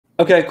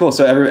Okay, cool.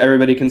 So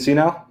everybody can see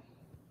now?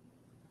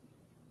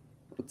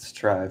 Let's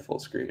try full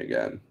screen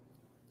again.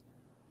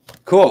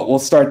 Cool. We'll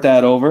start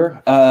that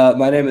over.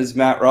 My name is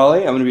Matt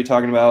Raleigh. I'm going to be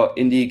talking about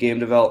indie game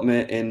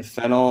development in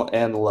Fennel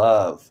and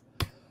Love.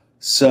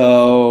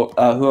 So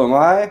who am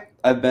I?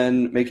 I've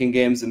been making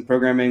games and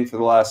programming for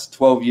the last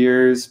 12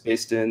 years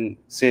based in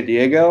San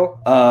Diego.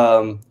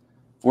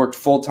 Worked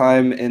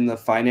full-time in the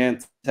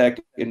finance tech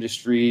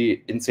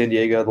industry in San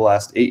Diego the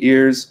last 8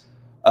 years.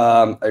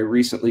 I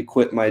recently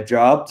quit my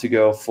job to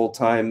go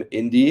full-time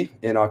indie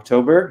in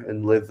October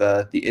and live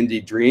the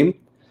indie dream.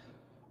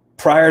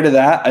 Prior to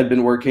that, I'd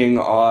been working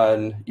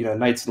on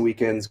nights and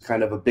weekends,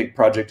 kind of a big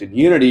project in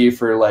Unity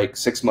for like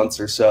 6 months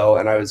or so,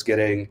 and I was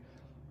getting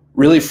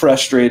really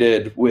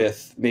frustrated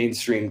with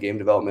mainstream game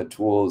development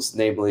tools,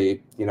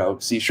 namely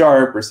C#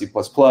 or C++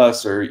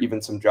 or even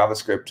some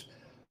JavaScript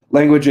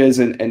languages,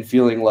 and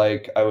feeling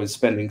like I was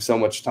spending so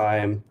much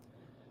time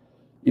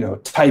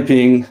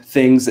typing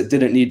things that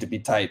didn't need to be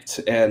typed,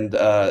 and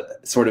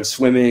sort of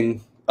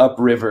swimming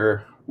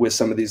upriver with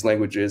some of these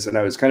languages. And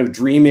I was kind of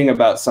dreaming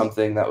about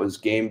something that was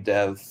game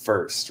dev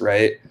first,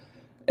 right?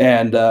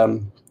 And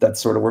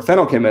that's sort of where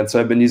Fennel came in. So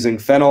I've been using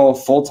Fennel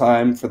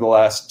full-time for the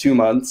last 2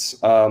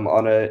 months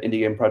on an indie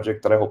game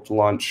project that I hope to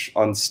launch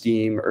on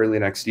Steam early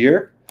next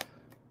year.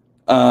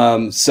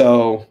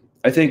 So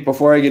I think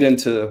before I get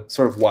into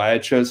sort of why I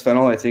chose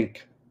Fennel, I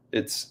think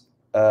it's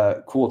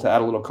cool to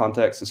add a little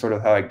context to sort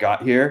of how I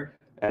got here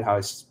and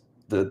how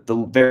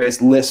the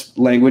various Lisp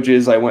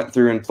languages I went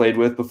through and played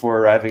with before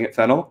arriving at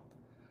Fennel.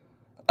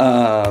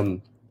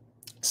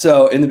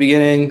 So in the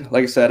beginning,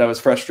 like I said, I was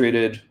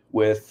frustrated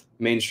with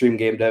mainstream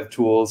game dev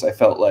tools. I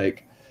felt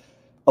like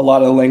a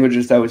lot of the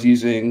languages that I was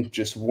using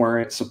just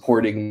weren't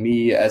supporting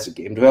me as a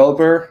game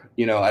developer.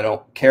 I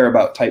don't care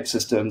about type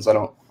systems. I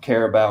don't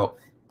care about,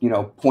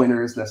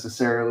 pointers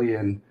necessarily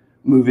and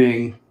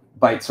moving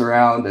bytes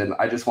around. And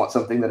I just want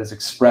something that is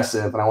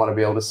expressive. And I want to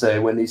be able to say,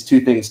 when these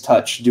two things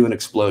touch, do an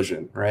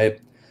explosion,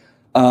 right?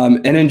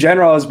 And in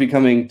general, I was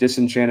becoming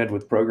disenchanted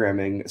with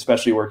programming,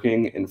 especially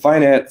working in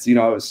finance.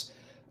 I was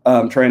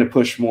trying to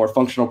push more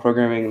functional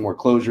programming and more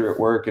closure at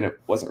work, and it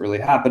wasn't really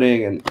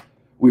happening. And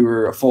we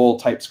were a full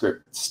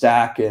TypeScript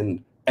stack,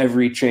 and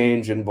every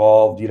change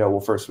involved, well,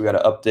 first we got to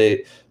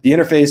update the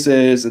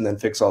interfaces and then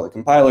fix all the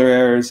compiler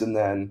errors. And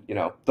then,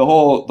 the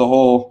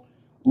whole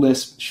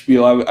Lisp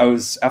spiel. I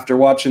was, after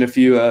watching a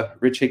few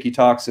Rich Hickey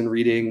talks and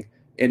reading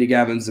Andy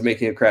Gavin's The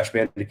Making of Crash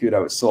Bandicoot, I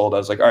was sold. I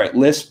was like, all right,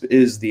 Lisp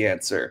is the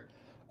answer.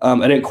 I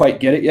didn't quite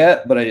get it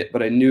yet, but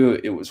I knew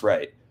it was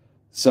right.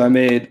 So I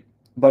made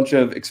a bunch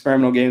of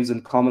experimental games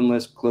in Common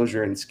Lisp,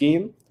 Clojure, and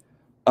Scheme.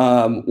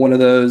 One of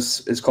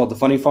those is called The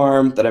Funny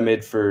Farm that I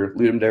made for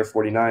Ludum Dare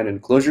 49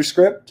 and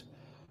ClojureScript.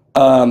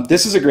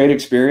 This is a great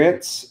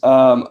experience.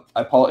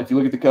 If you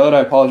look at the code,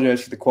 I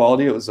apologize for the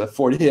quality. It was a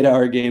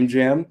 48-hour game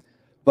jam,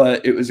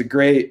 but it was a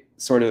great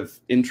sort of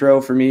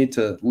intro for me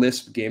to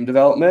Lisp game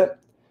development.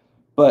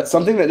 But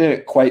something that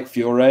didn't quite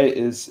feel right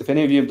is, if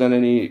any of you have done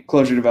any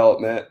Clojure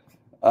development,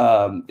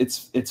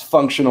 it's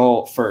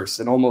functional first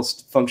and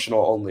almost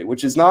functional only,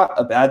 which is not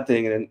a bad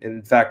thing, and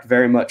in fact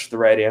very much the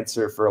right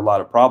answer for a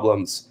lot of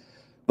problems.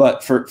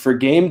 But for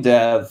game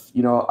dev,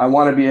 I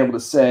want to be able to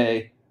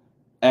say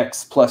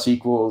x plus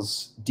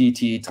equals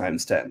dt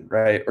times 10,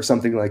 right, or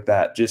something like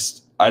that.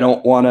 Just, I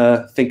don't want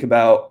to think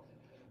about,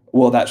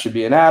 well, that should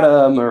be an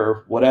atom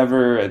or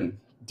whatever, and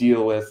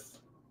deal with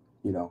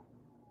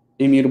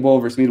immutable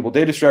versus mutable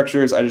data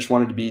structures. I just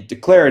wanted to be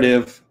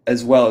declarative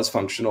as well as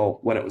functional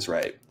when it was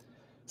right.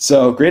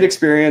 So great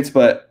experience,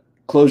 but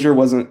Clojure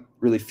wasn't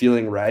really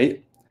feeling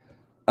right.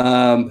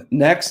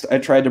 Next, I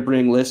tried to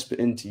bring Lisp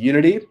into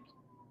Unity.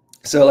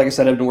 So like I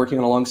said, I've been working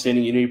on a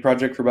long-standing Unity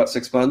project for about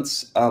 6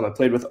 months. I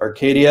played with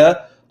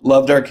Arcadia,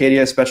 loved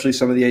Arcadia, especially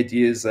some of the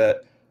ideas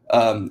that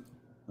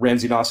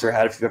Ramsey Nasser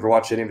had, if you've ever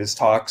watched any of his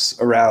talks,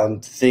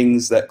 around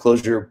things that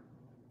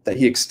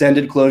he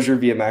extended Clojure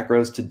via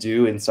macros to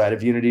do inside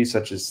of Unity,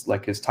 such as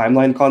like his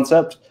timeline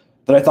concept,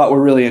 that I thought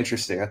were really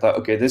interesting. I thought,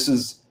 okay, this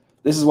is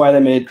why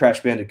they made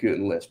Crash Bandicoot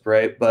and Lisp,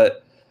 right?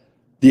 But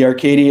the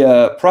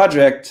Arcadia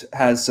project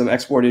has some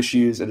export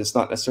issues, and it's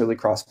not necessarily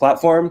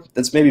cross-platform.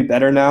 That's maybe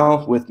better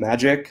now with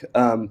Magic,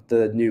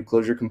 the new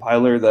Clojure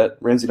compiler that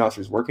Ramsey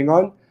Nasser is working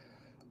on.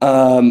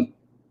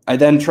 I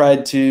then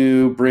tried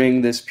to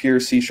bring this pure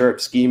C#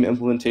 scheme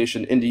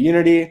implementation into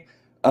Unity.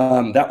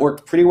 That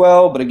worked pretty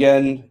well, but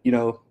again,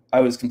 I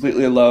was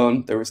completely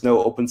alone. There was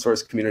no open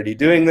source community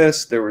doing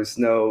this. There was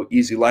no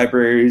easy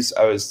libraries.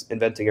 I was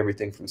inventing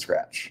everything from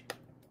scratch.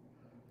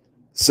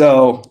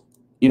 So,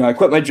 I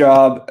quit my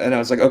job, and I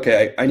was like,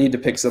 okay, I need to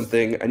pick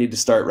something. I need to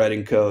start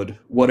writing code.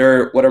 What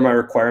are my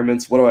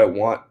requirements? What do I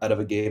want out of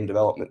a game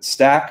development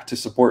stack to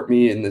support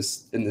me in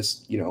this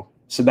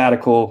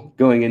sabbatical,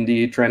 going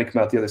indie, trying to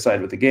come out the other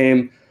side with the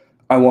game?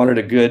 I wanted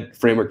a good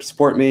framework to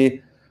support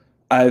me.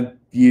 I've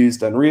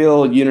used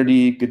Unreal,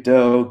 Unity,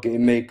 Godot,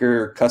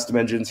 GameMaker, custom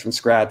engines from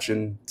scratch,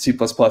 and C++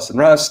 and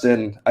Rust,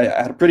 and I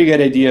had a pretty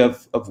good idea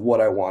of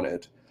what I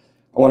wanted.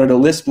 I wanted a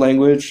Lisp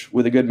language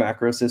with a good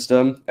macro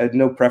system. I had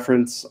no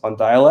preference on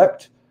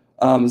dialect.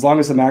 As long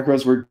as the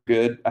macros were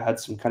good, I had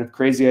some kind of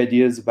crazy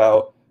ideas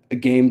about a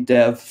game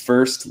dev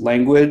first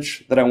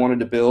language that I wanted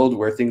to build,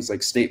 where things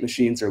like state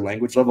machines or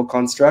language level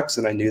constructs,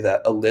 and I knew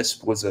that a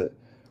Lisp was a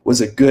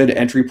good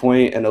entry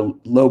point and a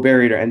low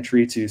barrier to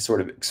entry to sort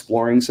of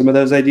exploring some of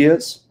those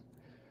ideas.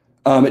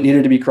 It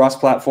needed to be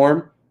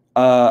cross-platform.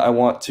 I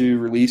want to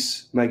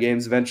release my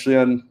games eventually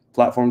on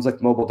platforms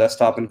like mobile,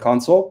 desktop, and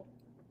console.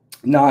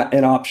 Not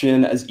an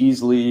option as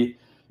easily,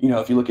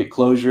 if you look at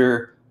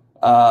Clojure,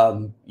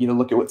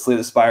 look at what Slay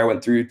the Spire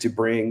went through to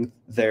bring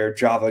their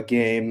Java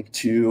game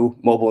to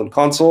mobile and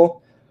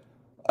console.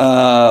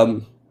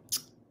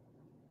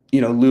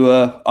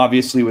 Lua,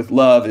 obviously with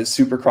Love, is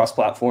super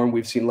cross-platform.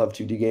 We've seen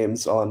Love2D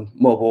games on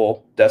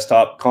mobile,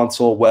 desktop,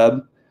 console,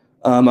 web.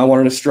 I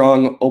wanted a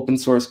strong open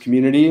source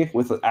community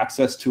with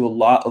access to a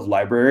lot of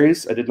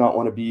libraries. I did not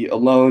want to be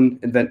alone,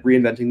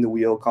 reinventing the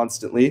wheel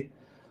constantly.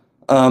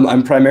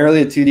 I'm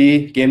primarily a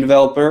 2D game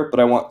developer, but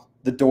I want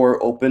the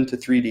door open to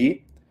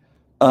 3D.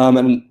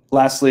 And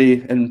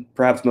lastly, and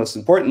perhaps most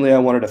importantly, I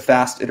wanted a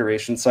fast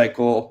iteration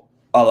cycle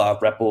a la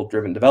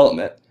REPL-driven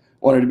development.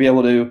 Wanted to be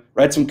able to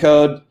write some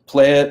code,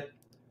 play it,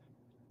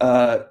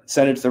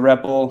 send it to the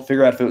REPL,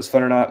 figure out if it was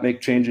fun or not,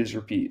 make changes,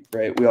 repeat,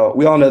 right? We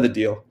all know the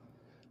deal.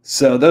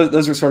 So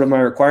those are sort of my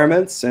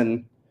requirements,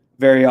 and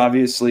very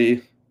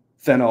obviously,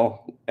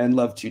 Fennel and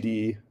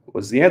Love2D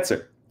was the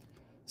answer.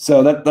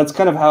 So that's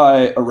kind of how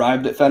I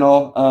arrived at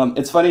Fennel.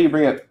 It's funny you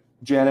bring up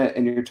Janet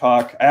in your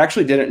talk. I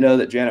actually didn't know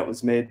that Janet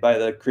was made by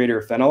the creator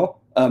of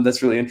Fennel.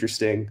 That's really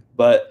interesting.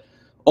 But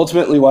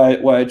ultimately, why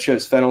I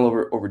chose Fennel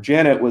over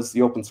Janet was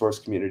the open source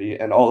community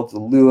and all of the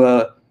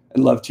Lua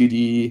and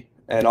Love2D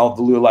and all of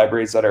the Lua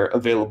libraries that are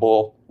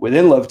available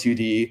within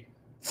Love2D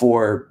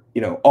for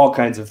all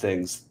kinds of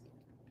things.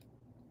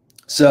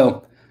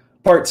 So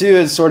part two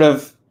is sort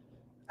of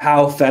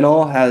how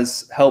Fennel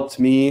has helped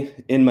me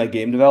in my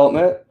game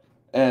development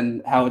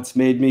and how it's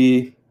made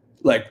me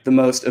like the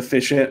most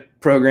efficient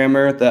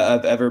programmer that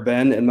I've ever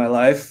been in my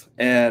life.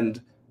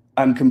 And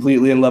I'm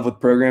completely in love with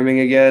programming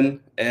again.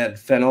 And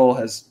Fennel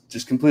has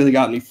just completely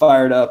got me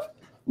fired up.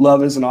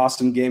 Love is an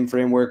awesome game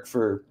framework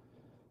for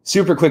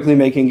super quickly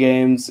making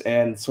games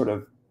and sort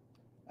of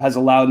has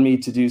allowed me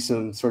to do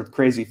some sort of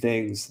crazy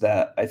things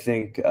that I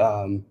think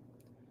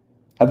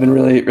have been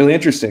really, really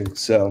interesting.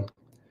 So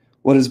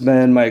what has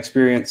been my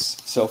experience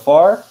so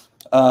far?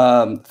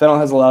 Fennel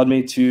has allowed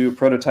me to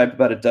prototype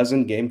about a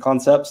dozen game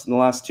concepts in the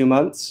last 2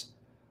 months.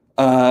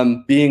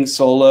 Being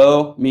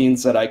solo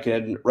means that I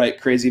can write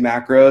crazy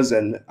macros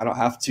and I don't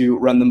have to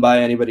run them by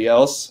anybody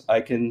else.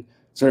 I can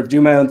sort of do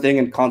my own thing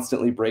and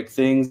constantly break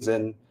things,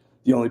 and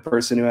the only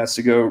person who has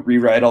to go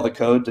rewrite all the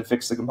code to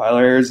fix the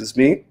compiler errors is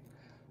me.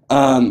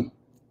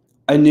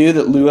 I knew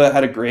that Lua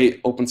had a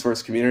great open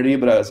source community,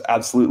 but I was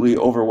absolutely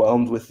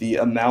overwhelmed with the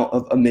amount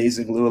of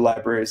amazing Lua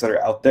libraries that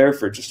are out there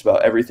for just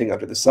about everything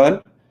under the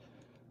sun.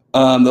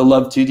 The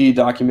Love2D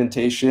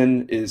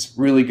documentation is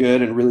really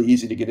good and really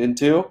easy to get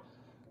into,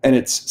 and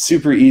it's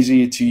super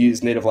easy to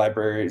use native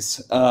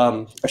libraries.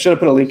 I should have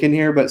put a link in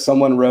here, but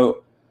someone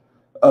wrote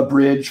a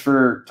bridge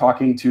for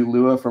talking to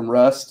Lua from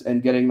Rust,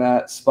 and getting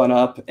that spun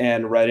up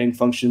and writing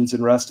functions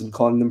in Rust and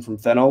calling them from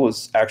Fennel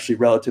was actually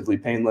relatively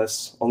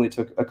painless. Only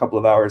took a couple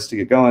of hours to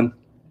get going.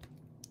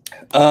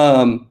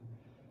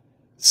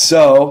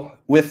 So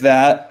with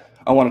that,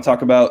 I want to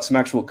talk about some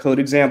actual code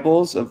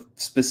examples of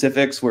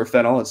specifics where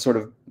Fennel has sort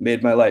of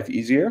made my life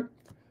easier.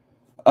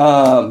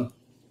 A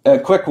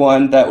quick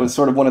one that was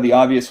sort of one of the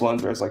obvious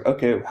ones where I was like,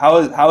 okay,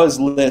 how is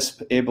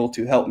Lisp able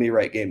to help me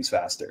write games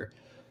faster?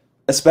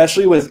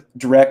 Especially with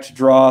direct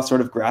draw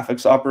sort of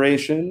graphics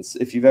operations.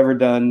 If you've ever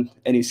done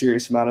any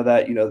serious amount of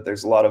that,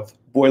 there's a lot of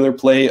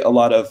boilerplate, a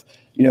lot of,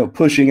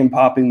 pushing and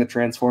popping the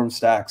transform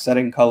stack,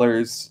 setting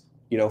colors,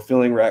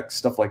 filling recs,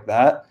 stuff like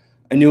that.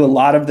 I knew a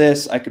lot of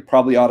this I could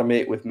probably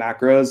automate with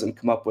macros and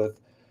come up with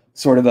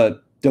sort of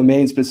a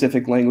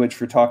domain-specific language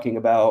for talking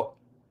about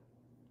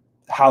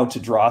how to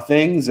draw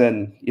things.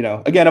 And,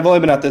 again, I've only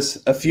been at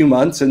this a few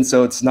months, and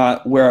so it's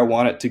not where I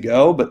want it to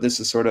go, but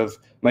this is sort of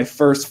my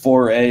first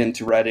foray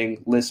into writing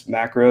Lisp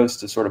macros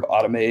to sort of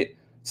automate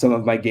some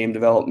of my game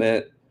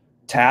development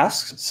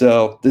tasks.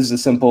 So this is a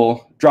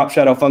simple drop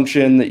shadow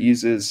function that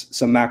uses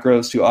some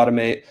macros to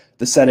automate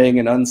the setting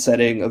and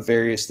unsetting of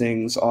various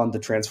things on the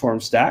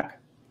transform stack.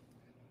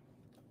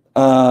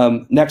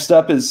 Next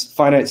up is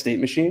finite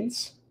state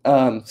machines.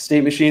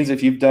 State machines,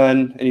 if you've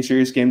done any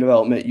serious game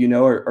development,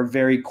 are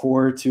very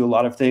core to a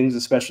lot of things,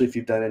 especially if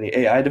you've done any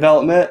AI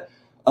development.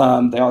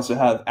 They also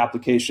have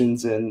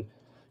applications in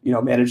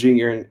managing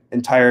your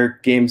entire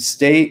game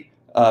state,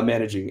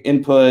 managing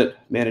input,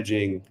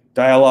 managing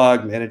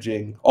dialogue,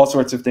 managing all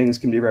sorts of things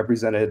can be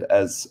represented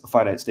as a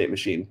finite state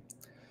machine.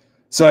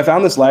 So I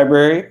found this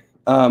library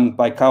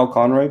by Kyle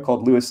Conroy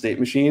called Lua State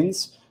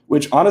Machines,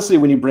 which honestly,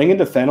 when you bring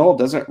into Fennel,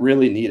 doesn't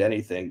really need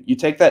anything. You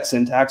take that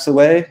syntax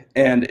away,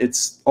 and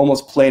it's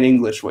almost plain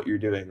English what you're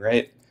doing,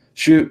 right?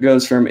 Shoot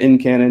goes from in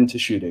cannon to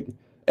shooting.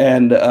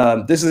 And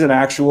this is an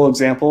actual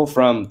example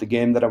from the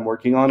game that I'm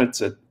working on.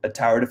 It's a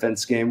tower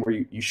defense game where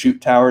you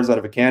shoot towers out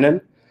of a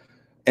cannon.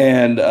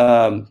 And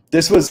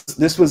this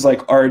was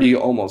like already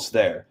almost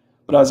there.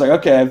 But I was like,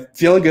 okay, I'm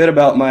feeling good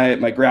about my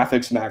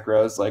graphics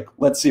macros. Like,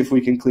 let's see if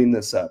we can clean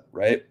this up,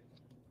 right?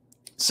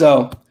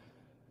 So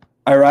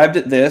I arrived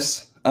at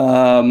this,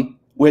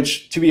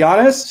 which, to be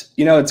honest,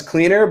 it's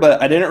cleaner,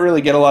 but I didn't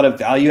really get a lot of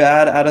value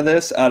add out of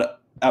this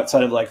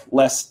outside of like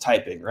less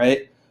typing,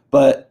 right?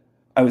 But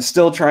I was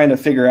still trying to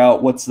figure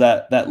out what's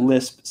that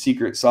Lisp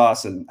secret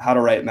sauce and how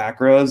to write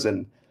macros.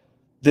 And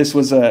this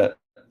was a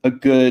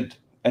good,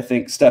 I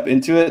think, step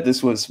into it.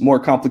 This was more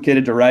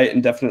complicated to write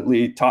and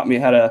definitely taught me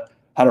how to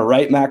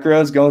write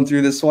macros going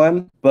through this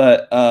one.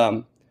 But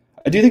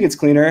I do think it's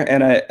cleaner,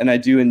 and I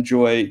do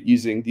enjoy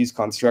using these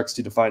constructs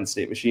to define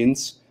state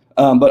machines.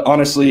 But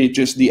honestly,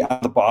 just the out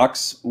of the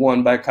box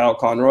one by Kyle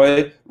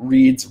Conroy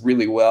reads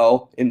really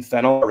well in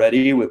Fennel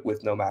already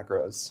with no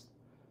macros.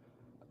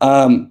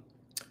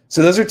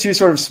 So those are two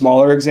sort of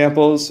smaller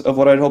examples of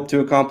what I'd hope to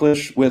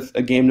accomplish with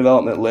a game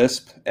development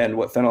Lisp and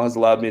what Fennel has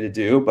allowed me to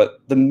do. But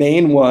the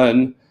main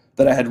one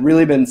that I had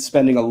really been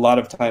spending a lot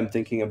of time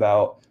thinking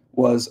about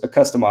was a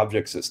custom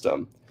object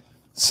system.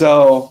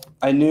 So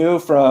I knew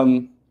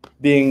from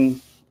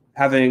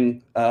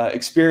having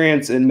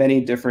experience in many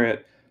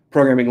different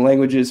programming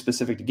languages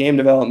specific to game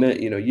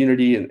development,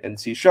 Unity and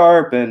C#,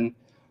 and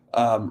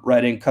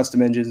writing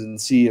custom engines in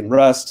C and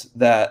Rust,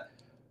 that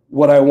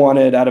what I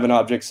wanted out of an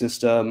object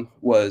system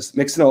was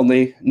mix and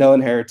only, no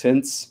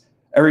inheritance.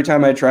 Every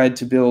time I tried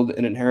to build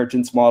an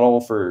inheritance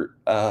model for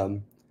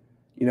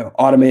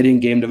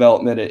automating game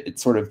development, it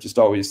sort of just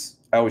I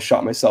always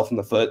shot myself in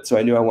the foot. So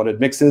I knew I wanted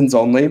mix-ins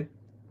only.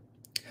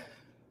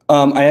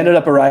 I ended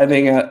up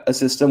arriving at a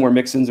system where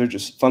mix-ins are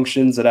just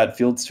functions that add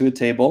fields to a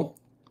table.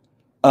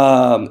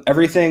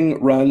 Everything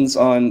runs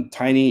on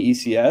Tiny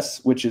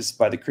ECS, which is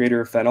by the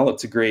creator of Fennel.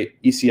 It's a great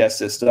ECS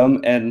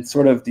system, and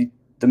sort of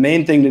the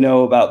main thing to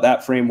know about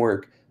that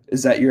framework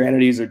is that your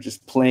entities are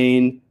just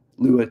plain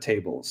Lua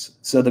tables.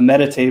 So the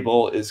meta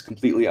table is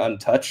completely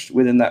untouched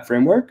within that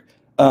framework,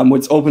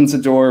 which opens the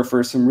door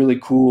for some really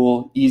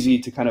cool, easy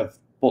to kind of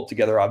bolt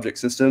together object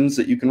systems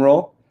that you can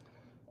roll.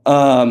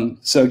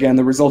 So again,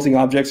 the resulting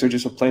objects are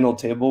just a plain old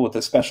table with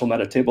a special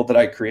meta table that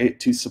I create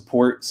to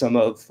support some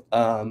of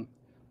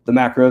the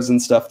macros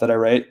and stuff that I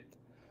write.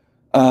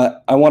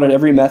 I wanted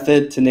every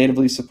method to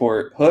natively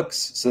support hooks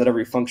so that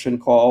every function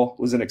call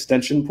was an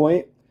extension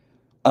point.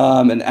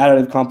 And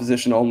additive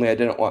composition only, I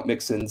didn't want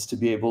mix-ins to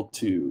be able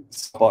to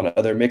spawn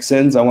other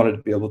mix-ins. I wanted to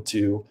be able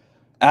to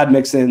add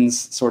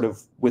mix-ins sort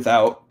of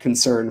without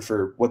concern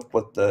for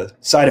what the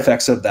side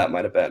effects of that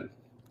might have been.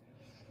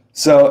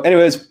 So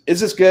anyways,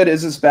 is this good?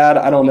 Is this bad?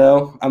 I don't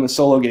know. I'm a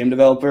solo game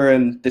developer,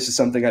 and this is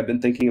something I've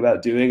been thinking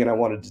about doing and I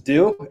wanted to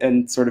do.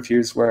 And sort of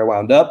here's where I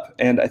wound up.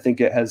 And I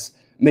think it has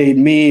made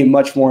me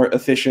much more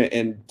efficient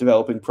in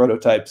developing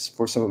prototypes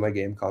for some of my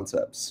game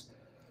concepts.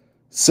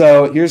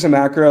 So here's a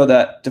macro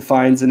that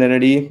defines an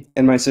entity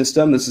in my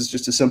system. This is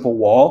just a simple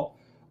wall.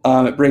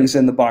 It brings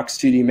in the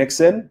box2D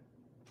mixin,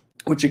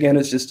 which again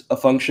is just a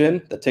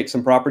function that takes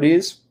some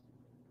properties.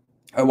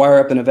 I wire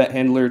up an event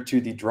handler to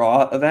the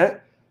draw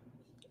event,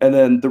 and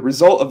then the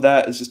result of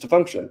that is just a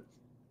function.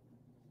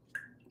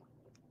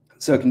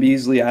 So it can be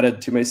easily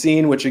added to my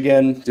scene, which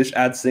again just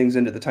adds things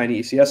into the Tiny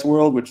ECS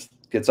world, which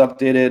gets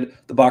updated.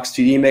 The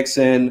box2D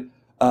mixin,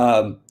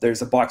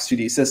 there's a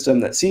box2D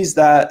system that sees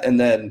that and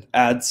then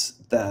adds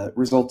the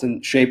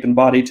resultant shape and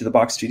body to the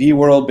box2D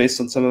world based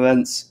on some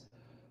events.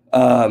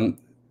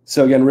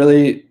 So again,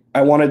 really,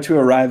 I wanted to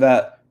arrive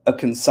at a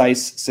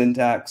concise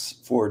syntax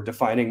for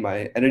defining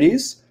my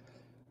entities.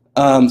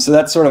 So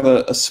that's sort of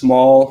a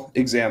small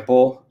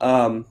example.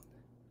 I'm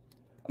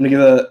going to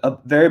give a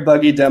very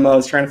buggy demo. I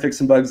was trying to fix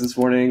some bugs this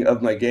morning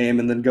of my game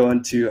and then go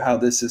into how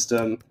this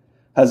system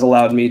has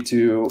allowed me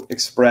to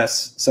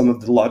express some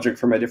of the logic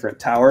for my different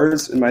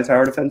towers in my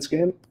tower defense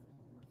game.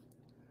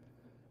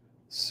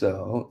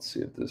 So let's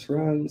see if this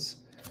runs.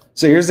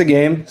 So here's the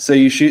game. So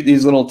you shoot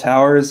these little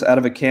towers out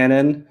of a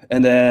cannon,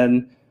 and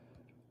then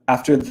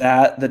after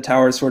that, the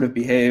towers sort of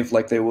behave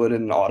like they would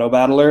in an auto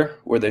battler,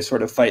 where they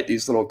sort of fight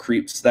these little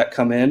creeps that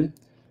come in.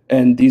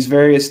 And these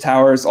various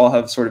towers all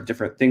have sort of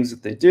different things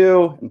that they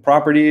do and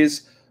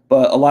properties,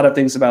 but a lot of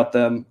things about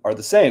them are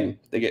the same.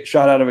 They get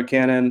shot out of a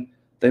cannon,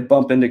 they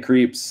bump into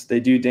creeps, they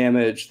do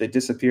damage, they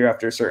disappear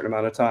after a certain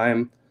amount of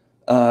time.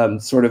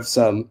 Sort of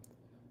some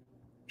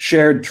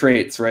shared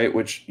traits, right?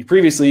 Which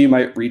previously you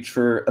might reach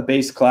for a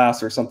base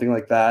class or something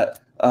like that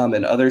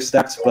in other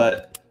stacks,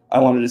 but I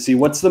wanted to see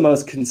what's the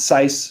most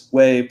concise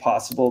way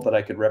possible that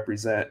I could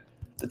represent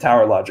the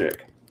tower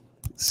logic.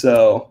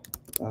 So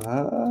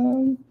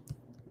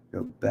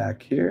go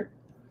back here.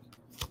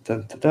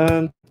 Dun, dun,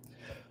 dun.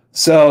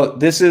 So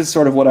this is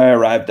sort of what I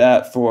arrived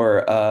at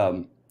for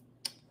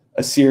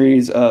a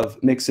series of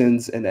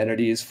mixins and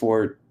entities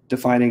for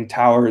defining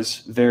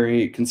towers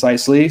very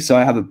concisely. So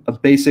I have a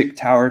basic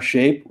tower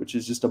shape, which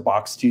is just a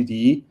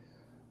box2D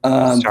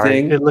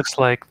thing. It looks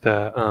like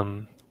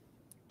the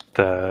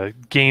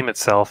game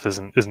itself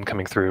isn't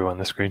coming through on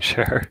the screen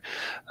share.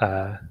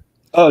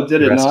 Oh,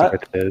 did it not?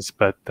 It is,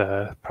 but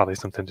probably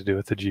something to do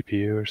with the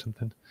GPU or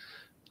something.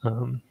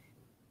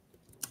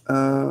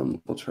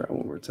 We'll try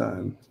one more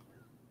time.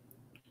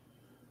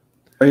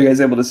 Are you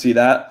guys able to see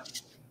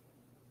that?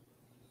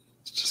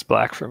 It's just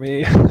black for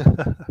me.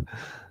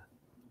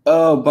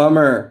 Oh,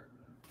 bummer.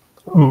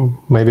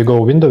 Maybe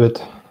go window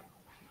it.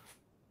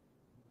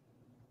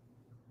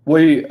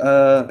 We, you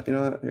know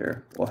what?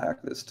 Here, we'll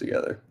hack this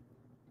together.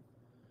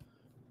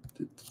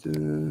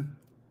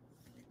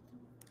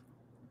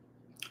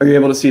 Are you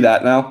able to see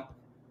that now?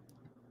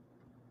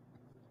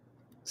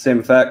 Same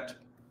effect?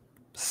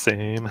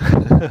 Same.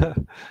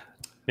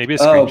 Maybe a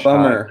Oh, screenshot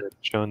bummer.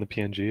 showing the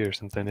PNG or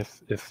something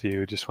if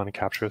you just want to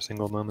capture a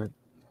single moment.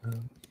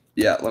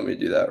 Yeah, let me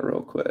do that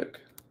real quick.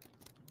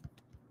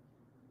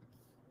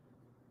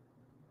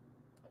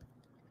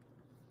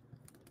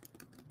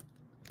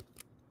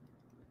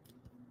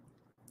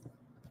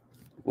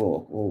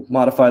 We'll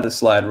modify the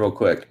slide real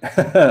quick.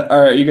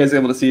 All right, you guys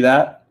able to see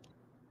that?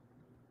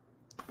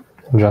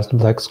 Just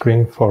black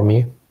screen for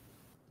me.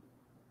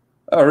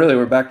 Oh, really?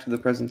 We're back to the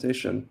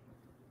presentation.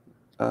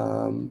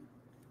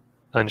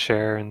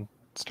 Unshare and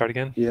start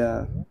again?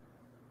 Yeah.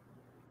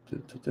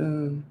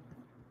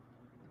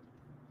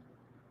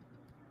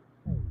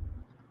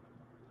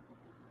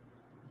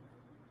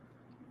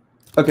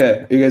 Okay,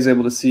 are you guys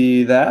able to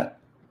see that?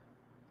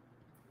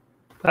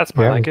 That's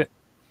more like it.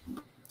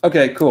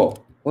 Okay,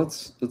 cool.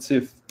 Let's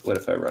see what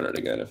if I run it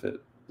again, if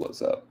it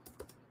blows up.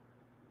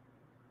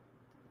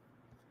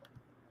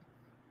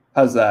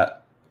 How's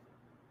that?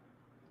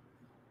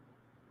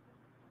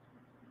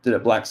 Did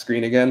it black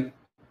screen again?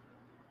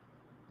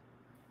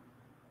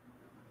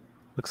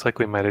 Looks like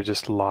we might have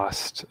just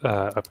lost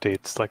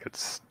updates. Like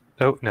it's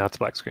now it's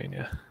black screen.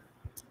 Yeah.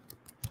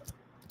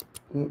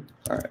 All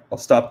right, I'll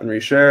stop and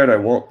reshare it. I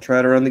won't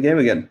try to run the game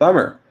again.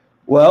 Bummer.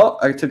 Well,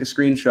 I took a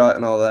screenshot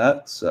and all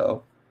that,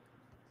 so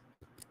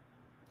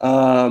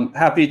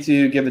happy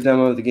to give a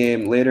demo of the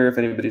game later if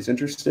anybody's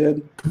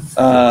interested.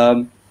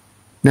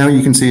 Now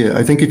you can see it.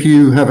 I think if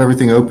you have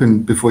everything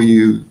open before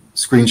you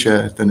screen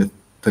share, then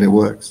it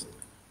works.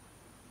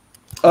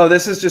 Oh,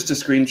 this is just a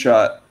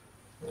screenshot.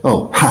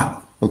 Oh,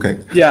 ha! Okay.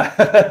 Yeah,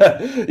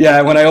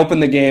 yeah. When I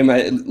opened the game,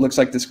 it looks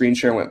like the screen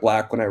share went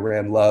black when I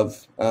ran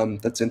Love.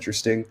 That's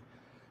interesting.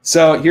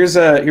 So here's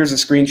a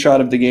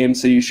screenshot of the game.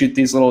 So you shoot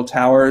these little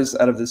towers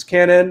out of this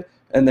cannon,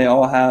 and they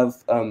all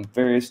have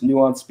various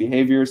nuanced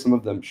behaviors. Some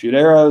of them shoot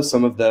arrows.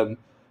 Some of them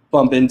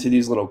bump into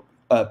these little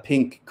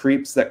pink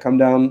creeps that come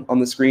down on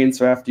the screen.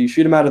 So after you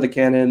shoot them out of the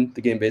cannon,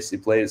 the game basically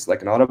plays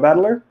like an auto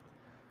battler.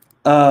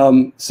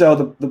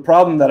 So the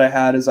problem that I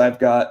had is I've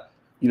got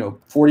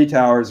 40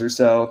 towers or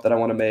so that I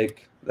want to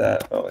make. I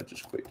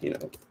just quit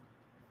Keynote.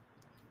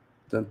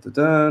 Dun, dun,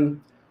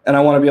 dun. And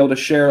I want to be able to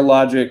share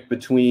logic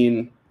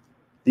between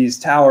these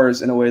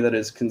towers in a way that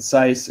is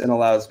concise and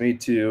allows me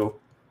to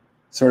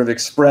sort of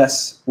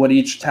express what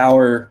each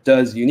tower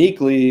does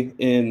uniquely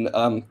in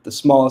the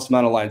smallest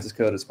amount of lines of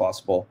code as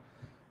possible.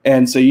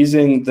 And so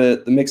using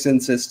the mix-in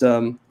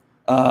system,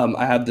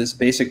 I have this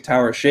basic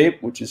tower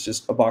shape, which is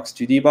just a box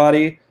 2D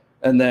body.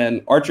 And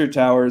then Archer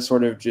Towers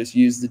sort of just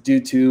use the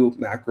do-to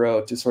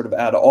macro to sort of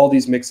add all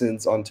these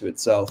mix-ins onto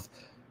itself.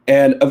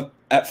 And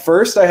at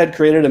first, I had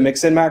created a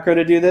mix-in macro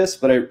to do this,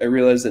 but I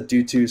realized that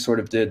do-to sort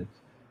of did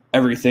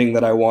everything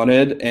that I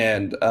wanted.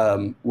 And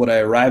what I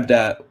arrived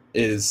at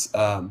is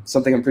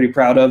something I'm pretty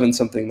proud of and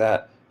something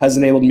that has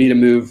enabled me to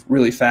move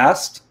really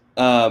fast.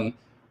 The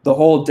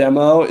whole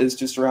demo is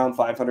just around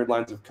 500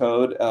 lines of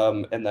code,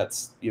 and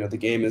that's the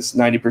game is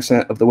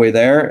 90% of the way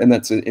there, and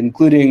that's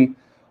including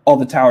all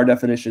the tower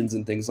definitions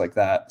and things like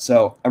that.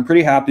 So I'm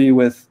pretty happy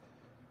with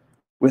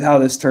how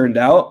this turned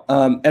out.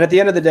 And at the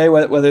end of the day,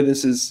 whether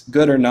this is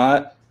good or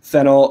not,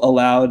 Fennel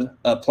allowed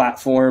a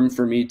platform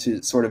for me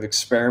to sort of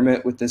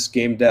experiment with this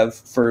game dev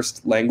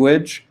first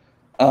language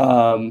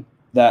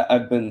that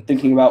I've been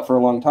thinking about for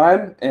a long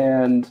time,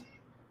 and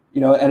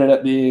it ended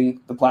up being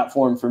the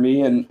platform for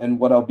me and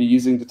what I'll be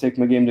using to take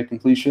my game to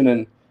completion.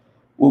 And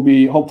we'll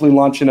be hopefully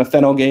launching a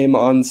Fennel game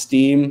on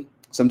Steam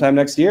sometime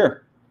next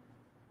year.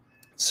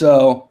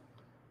 So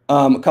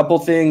a couple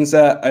things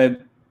that I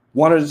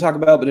wanted to talk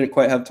about but didn't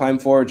quite have time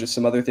for, just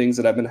some other things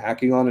that I've been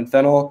hacking on in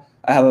Fennel.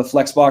 I have a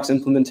Flexbox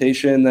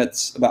implementation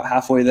that's about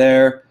halfway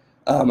there.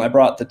 I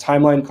brought the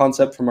timeline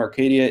concept from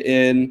Arcadia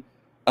in.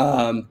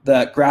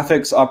 That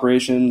graphics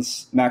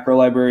operations macro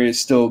library is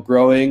still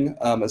growing,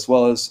 as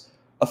well as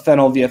a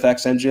Fennel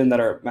VFX engine that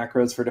are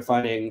macros for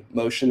defining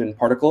motion and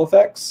particle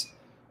effects.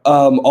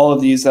 All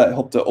of these that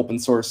hope to open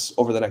source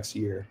over the next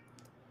year.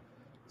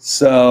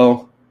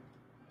 So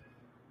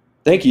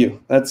thank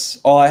you. That's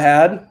all I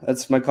had.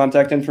 That's my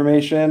contact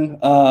information.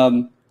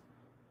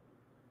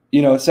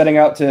 Setting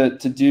out to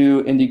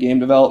do indie game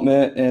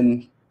development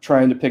and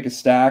trying to pick a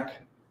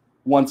stack.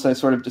 Once I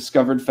sort of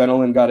discovered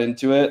Fennel and got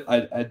into it,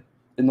 I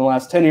in the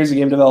last 10 years of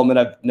game development,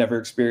 I've never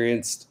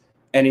experienced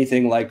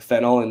anything like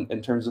Fennel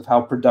in terms of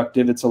how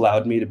productive it's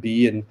allowed me to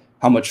be and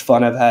how much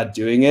fun I've had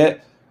doing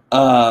it.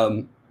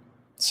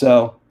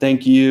 So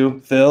thank you,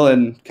 Phil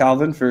and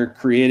Calvin, for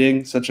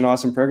creating such an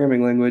awesome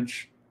programming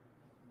language.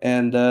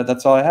 And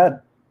that's all I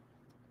had.